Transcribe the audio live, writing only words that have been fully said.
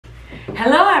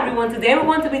Hello everyone, today we're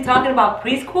going to be talking about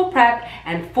preschool prep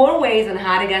and 4 ways on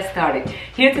how to get started.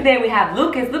 Here today we have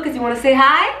Lucas. Lucas, you want to say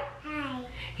hi? Hi.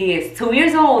 He is 2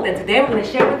 years old and today we're going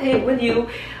to share with you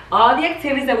all the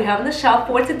activities that we have on the shelf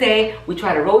for today. We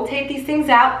try to rotate these things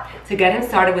out to get him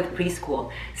started with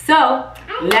preschool. So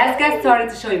let's get started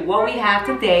to show you what we have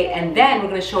today, and then we're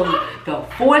going to show you the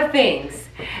 4 things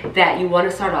that you want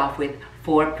to start off with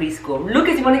for preschool.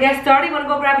 Lucas, you want to get started? You want to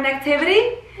go grab an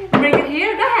activity? Bring it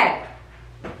here? Go ahead.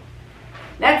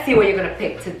 Let's see what you're going to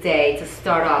pick today to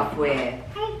start off with.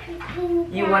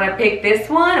 You want to pick this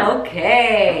one?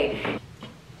 Okay.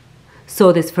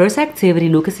 So this first activity,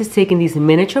 Lucas is taking these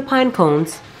miniature pine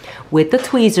cones with the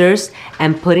tweezers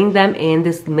and putting them in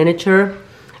this miniature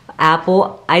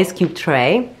apple ice cube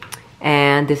tray.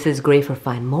 And this is great for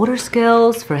fine motor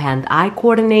skills, for hand-eye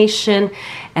coordination,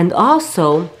 and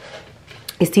also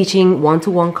is teaching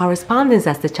one-to-one correspondence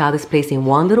as the child is placing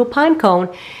one little pine cone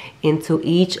into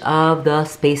each of the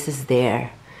spaces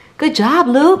there. Good job,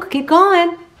 Luke. Keep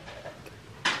going.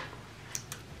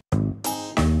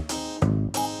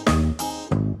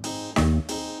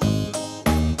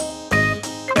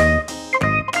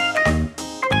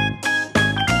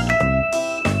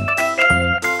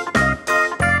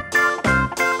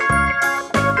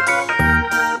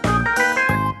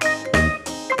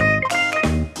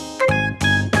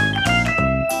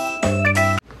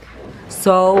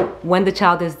 So when the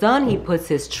child is done, he puts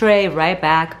his tray right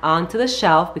back onto the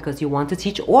shelf because you want to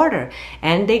teach order.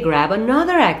 And they grab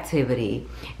another activity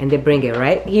and they bring it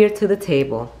right here to the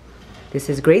table. This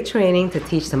is great training to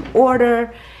teach some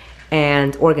order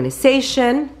and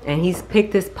organization. And he's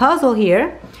picked this puzzle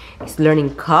here. He's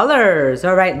learning colors.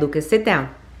 All right, Lucas, sit down.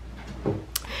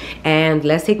 And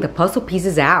let's take the puzzle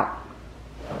pieces out.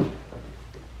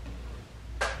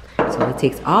 So he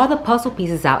takes all the puzzle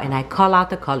pieces out and I call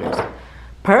out the colors.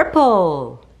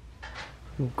 Purple,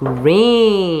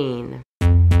 green, A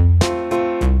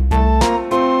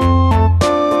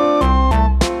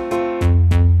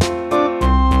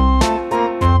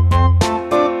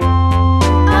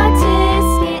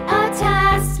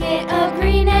tasket, a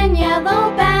green and yellow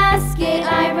basket.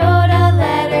 I wrote a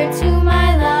letter to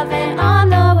my love and on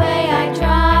the way I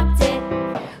dropped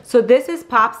it. So this is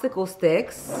popsicle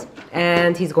sticks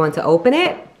and he's going to open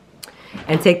it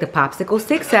and take the popsicle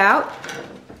sticks out.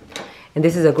 And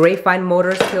this is a great fine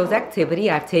motor skills activity.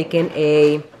 I've taken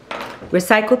a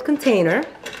recycled container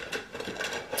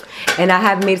and I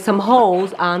have made some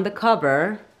holes on the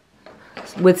cover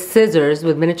with scissors,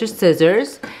 with miniature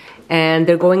scissors, and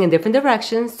they're going in different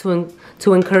directions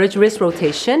to encourage wrist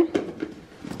rotation.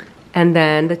 And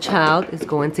then the child is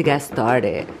going to get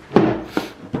started.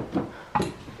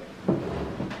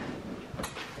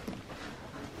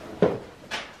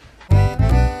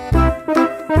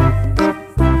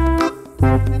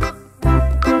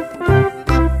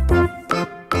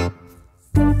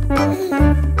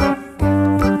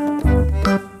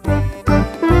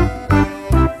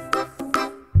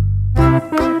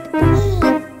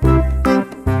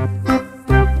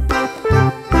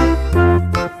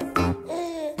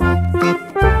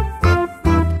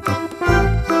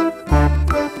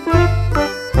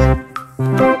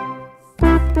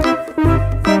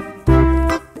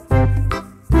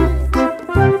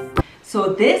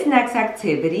 So this next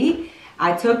activity,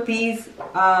 I took these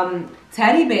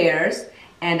teddy bears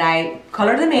and I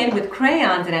colored them in with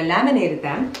crayons and I laminated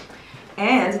them.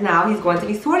 And now he's going to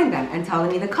be sorting them and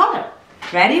telling me the color.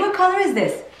 Ready? What color is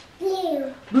this?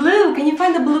 Blue. Blue. Can you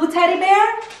find the blue teddy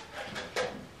bear?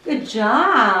 Good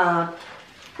job.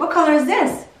 What color is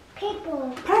this?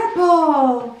 Purple.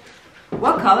 Purple.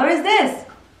 What color is this?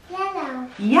 Yellow.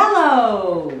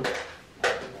 Yellow.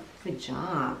 Good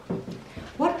job.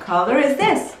 What color is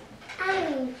this?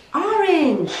 Orange.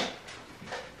 Orange.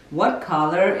 What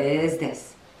color is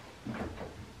this?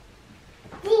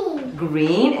 Green.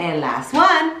 Green. And last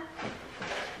one.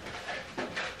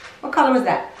 What color was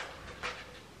that?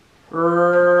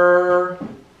 Red.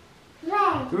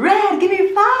 Red. Give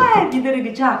me 5. You did a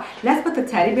good job. Let's put the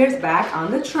teddy bears back on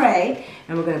the tray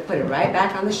and we're going to put it right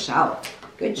back on the shelf.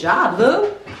 Good job,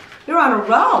 Lou. You're on a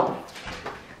roll.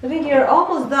 I think you're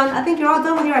almost done. I think you're all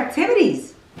done with your activities.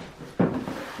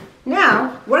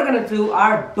 Now, we're going to do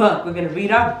our book. We're going to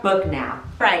read our book now.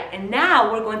 Right, and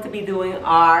now we're going to be doing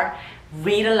our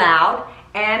read aloud.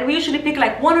 And we usually pick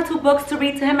like 1 or 2 books to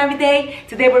read to him every day.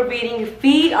 Today we're reading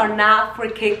Feet Are Not for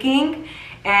Kicking.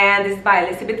 And this is by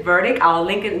Elizabeth Verdick. I'll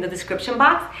link it in the description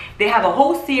box. They have a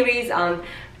whole series on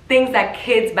things that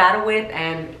kids battle with,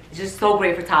 and just so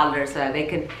great for toddlers so that they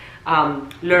can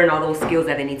learn all those skills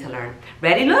that they need to learn.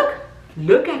 Ready, look?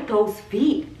 Look at those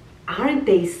feet. Aren't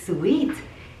they sweet?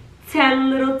 10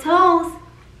 little toes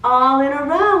all in a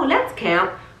row. Let's count.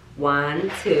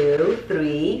 1, 2,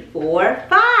 3, 4,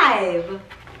 5.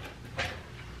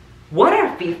 What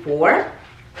are feet for?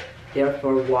 They're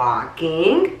for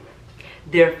walking.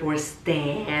 They're for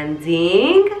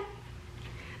standing.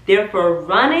 They're for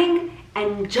running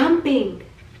and jumping.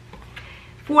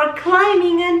 For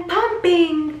climbing and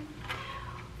pumping.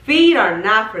 Feet are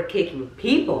not for kicking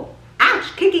people.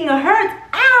 Ouch, kicking hurts.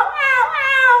 Ow, ow,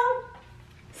 ow.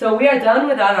 So we are done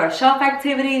with all our shelf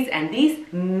activities, and these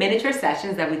miniature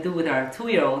sessions that we do with our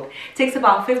 2-year-old takes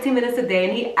about 15 minutes a day,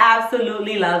 and he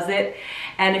absolutely loves it.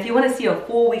 And if you want to see a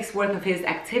full week's worth of his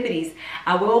activities,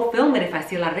 I will film it if I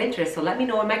see a lot of interest. So let me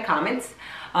know in my comments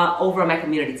over on my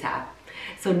community tab.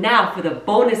 So now for the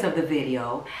bonus of the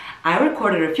video, I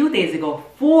recorded a few days ago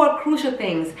 4 crucial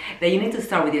things that you need to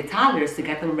start with your toddlers to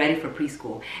get them ready for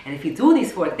preschool. And if you do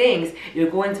these 4 things,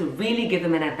 you're going to really give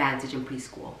them an advantage in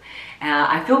preschool.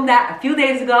 I filmed that a few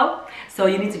days ago, so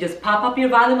you need to just pop up your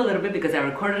volume a little bit because I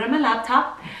recorded it on my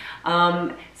laptop.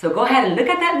 So go ahead and look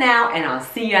at that now, and I'll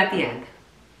see you at the end.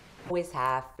 Always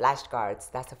have flashcards.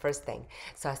 That's the first thing.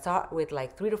 So I start with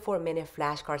like 3 to 4 minute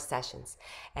flashcard sessions,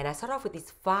 and I start off with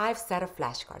these 5 set of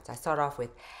flashcards. I start off with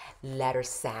letter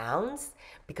sounds,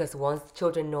 because once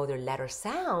children know their letter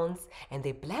sounds and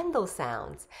they blend those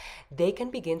sounds, they can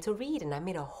begin to read. And I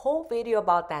made a whole video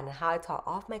about that and how I taught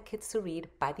all of my kids to read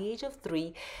by the age of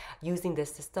 3 using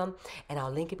this system, and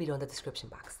I'll link it below in the description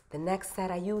box. The next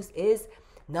set I use is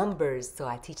numbers. So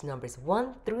I teach numbers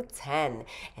 1 through 10.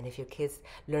 And if your kids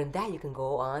learn that, you can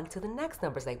go on to the next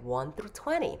numbers like 1 through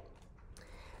 20.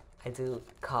 I do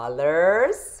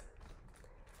colors,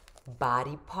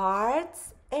 body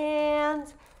parts,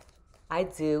 and I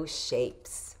do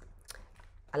shapes.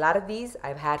 A lot of these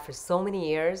I've had for so many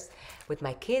years with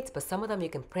my kids, but some of them you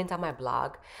can print on my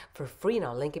blog for free, and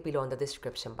I'll link it below in the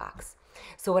description box.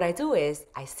 So what I do is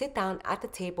I sit down at the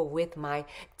table with my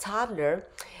toddler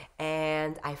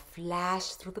and I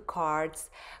flash through the cards,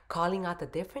 calling out the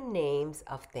different names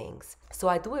of things. So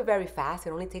I do it very fast. It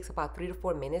only takes about 3 to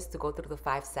 4 minutes to go through the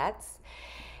 5 sets.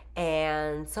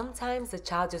 And sometimes the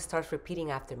child just starts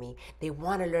repeating after me. They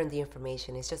want to learn the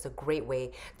information. It's just a great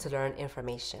way to learn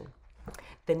information.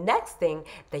 The next thing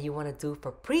that you want to do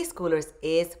for preschoolers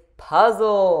is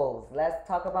puzzles. Let's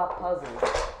talk about puzzles.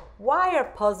 Why are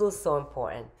puzzles so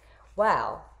important?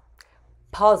 Well,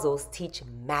 puzzles teach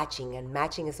matching, and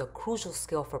matching is a crucial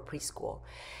skill for preschool.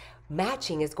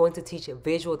 Matching is going to teach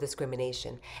visual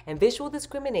discrimination, and visual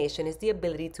discrimination is the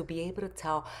ability to be able to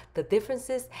tell the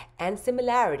differences and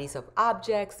similarities of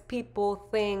objects, people,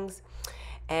 things,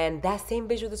 and that same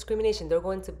visual discrimination they're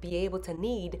going to be able to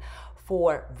need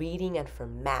for reading and for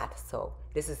math. So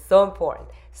this is so important.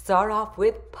 Start off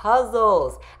with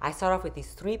puzzles. I start off with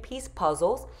these 3-piece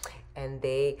puzzles, and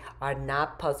they are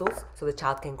not puzzles, so the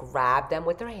child can grab them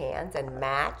with their hands and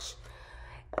match.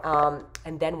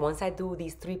 And then once I do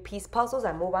these 3-piece puzzles,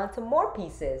 I move on to more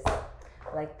pieces,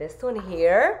 like this one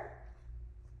here.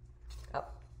 Oh.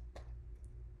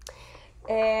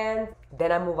 And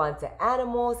then I move on to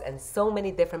animals and so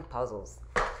many different puzzles.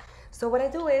 So what I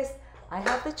do is I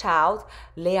have the child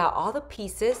lay out all the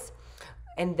pieces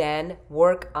and then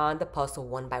work on the puzzle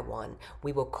one by one.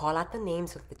 We will call out the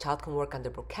names so that the child can work on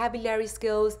their vocabulary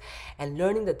skills and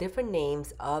learning the different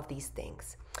names of these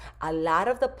things. A lot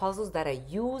of the puzzles that I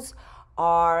use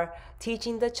are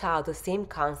teaching the child the same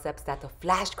concepts that the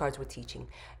flashcards were teaching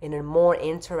in a more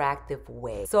interactive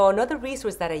way. So another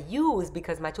resource that I use,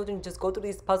 because my children just go through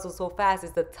these puzzles so fast, is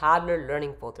the toddler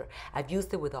learning folder. I've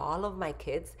used it with all of my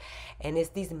kids, and it's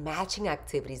these matching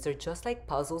activities. They're just like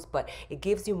puzzles, but it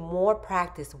gives you more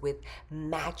practice with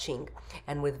matching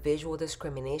and with visual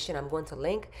discrimination. I'm going to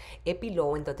link it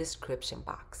below in the description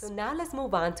box. So now let's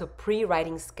move on to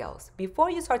pre-writing skills.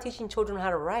 Before you start teaching children how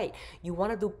to write, you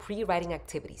want to do pre-writing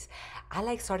activities. I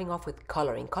like starting off with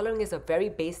coloring. Coloring is a very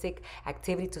basic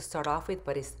activity to start off with,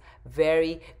 but it's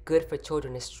very good for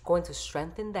children. It's going to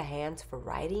strengthen the hands for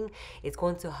writing. It's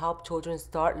going to help children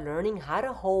start learning how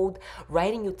to hold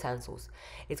writing utensils.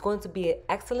 It's going to be an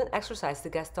excellent exercise to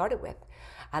get started with.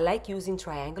 I like using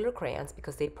triangular crayons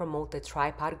because they promote the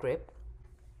tripod grip.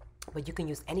 But you can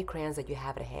use any crayons that you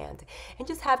have at hand and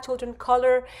just have children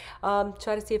color,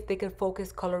 try to see if they can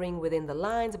focus coloring within the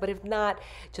lines, but if not,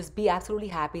 just be absolutely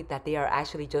happy that they are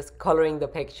actually just coloring the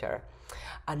picture.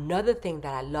 Another thing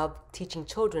that I love teaching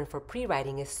children for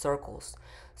pre-writing is circles.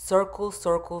 Circles,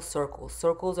 circles, circles.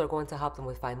 Circles are going to help them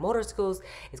with fine motor skills.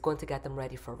 It's going to get them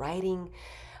ready for writing.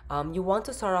 You want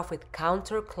to start off with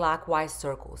counterclockwise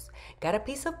circles. Get a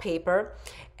piece of paper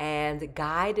and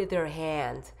guide their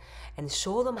hand and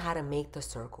show them how to make the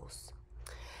circles.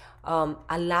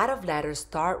 a lot of letters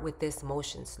start with these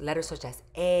motions, letters such as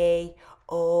A,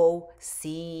 O,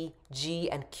 C, G,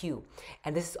 and Q.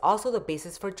 And this is also the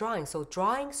basis for drawing. So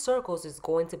drawing circles is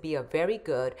going to be a very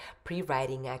good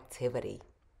pre-writing activity.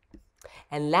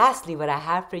 And lastly, what I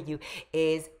have for you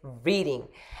is reading.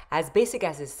 As basic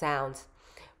as it sounds,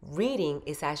 reading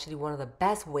is actually one of the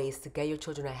best ways to get your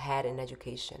children ahead in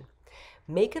education.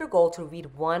 Make it a goal to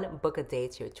read one book a day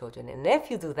to your children. And if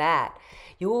you do that,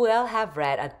 you will have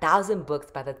read 1,000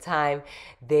 books by the time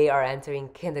they are entering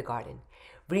kindergarten.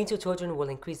 Reading to children will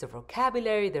increase their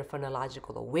vocabulary, their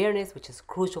phonological awareness, which is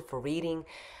crucial for reading,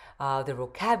 their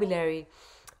vocabulary,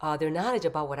 their knowledge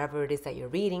about whatever it is that you're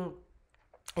reading.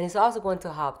 And it's also going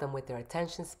to help them with their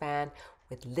attention span,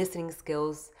 with listening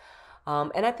skills.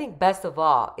 And I think best of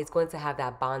all, it's going to have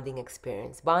that bonding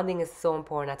experience. Bonding is so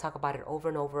important. I talk about it over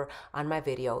and over on my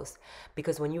videos,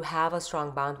 because when you have a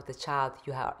strong bond with the child,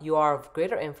 you are of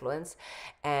greater influence,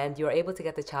 and you're able to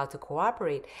get the child to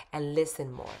cooperate and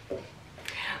listen more.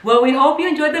 Well, we hope you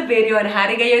enjoyed the video on how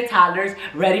to get your toddlers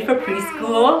ready for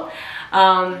preschool.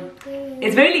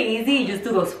 It's really easy. You just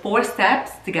do those 4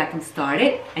 steps to get them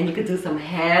started, and you could do some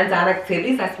hands-on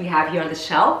activities as we have here on the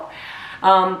shelf.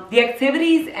 The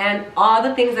activities and all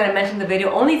the things that I mentioned in the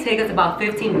video only take us about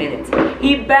 15 minutes.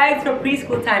 He begs for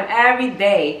preschool time every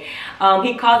day.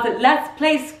 He calls it "Let's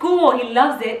Play School." He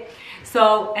loves it.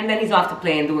 So, and then he's off to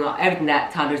play and doing everything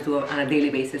that toddlers do on a daily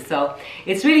basis. So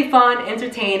it's really fun,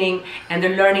 entertaining, and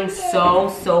they're learning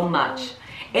so much.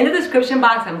 In the description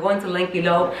box, I'm going to link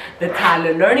below the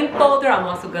toddler learning folder. I'm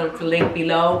also going to link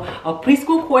below a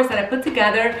preschool course that I put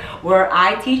together where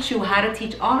I teach you how to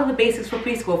teach all of the basics for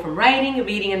preschool, from writing,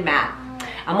 reading, and math.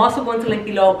 I'm also going to link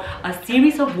below a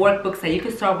series of workbooks that you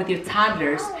can start with your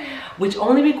toddlers, which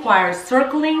only requires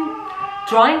circling,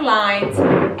 drawing lines,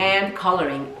 and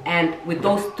coloring. And with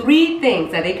those 3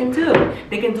 things that they can do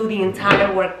the entire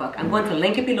workbook. I'm going to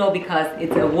link it below because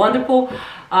it's a wonderful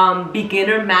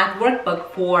beginner math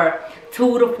workbook for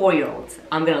 2 to 4-year-olds.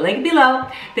 I'm going to link it below.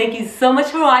 Thank you so much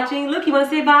for watching. Look, you want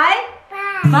to say bye?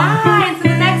 Bye. Bye.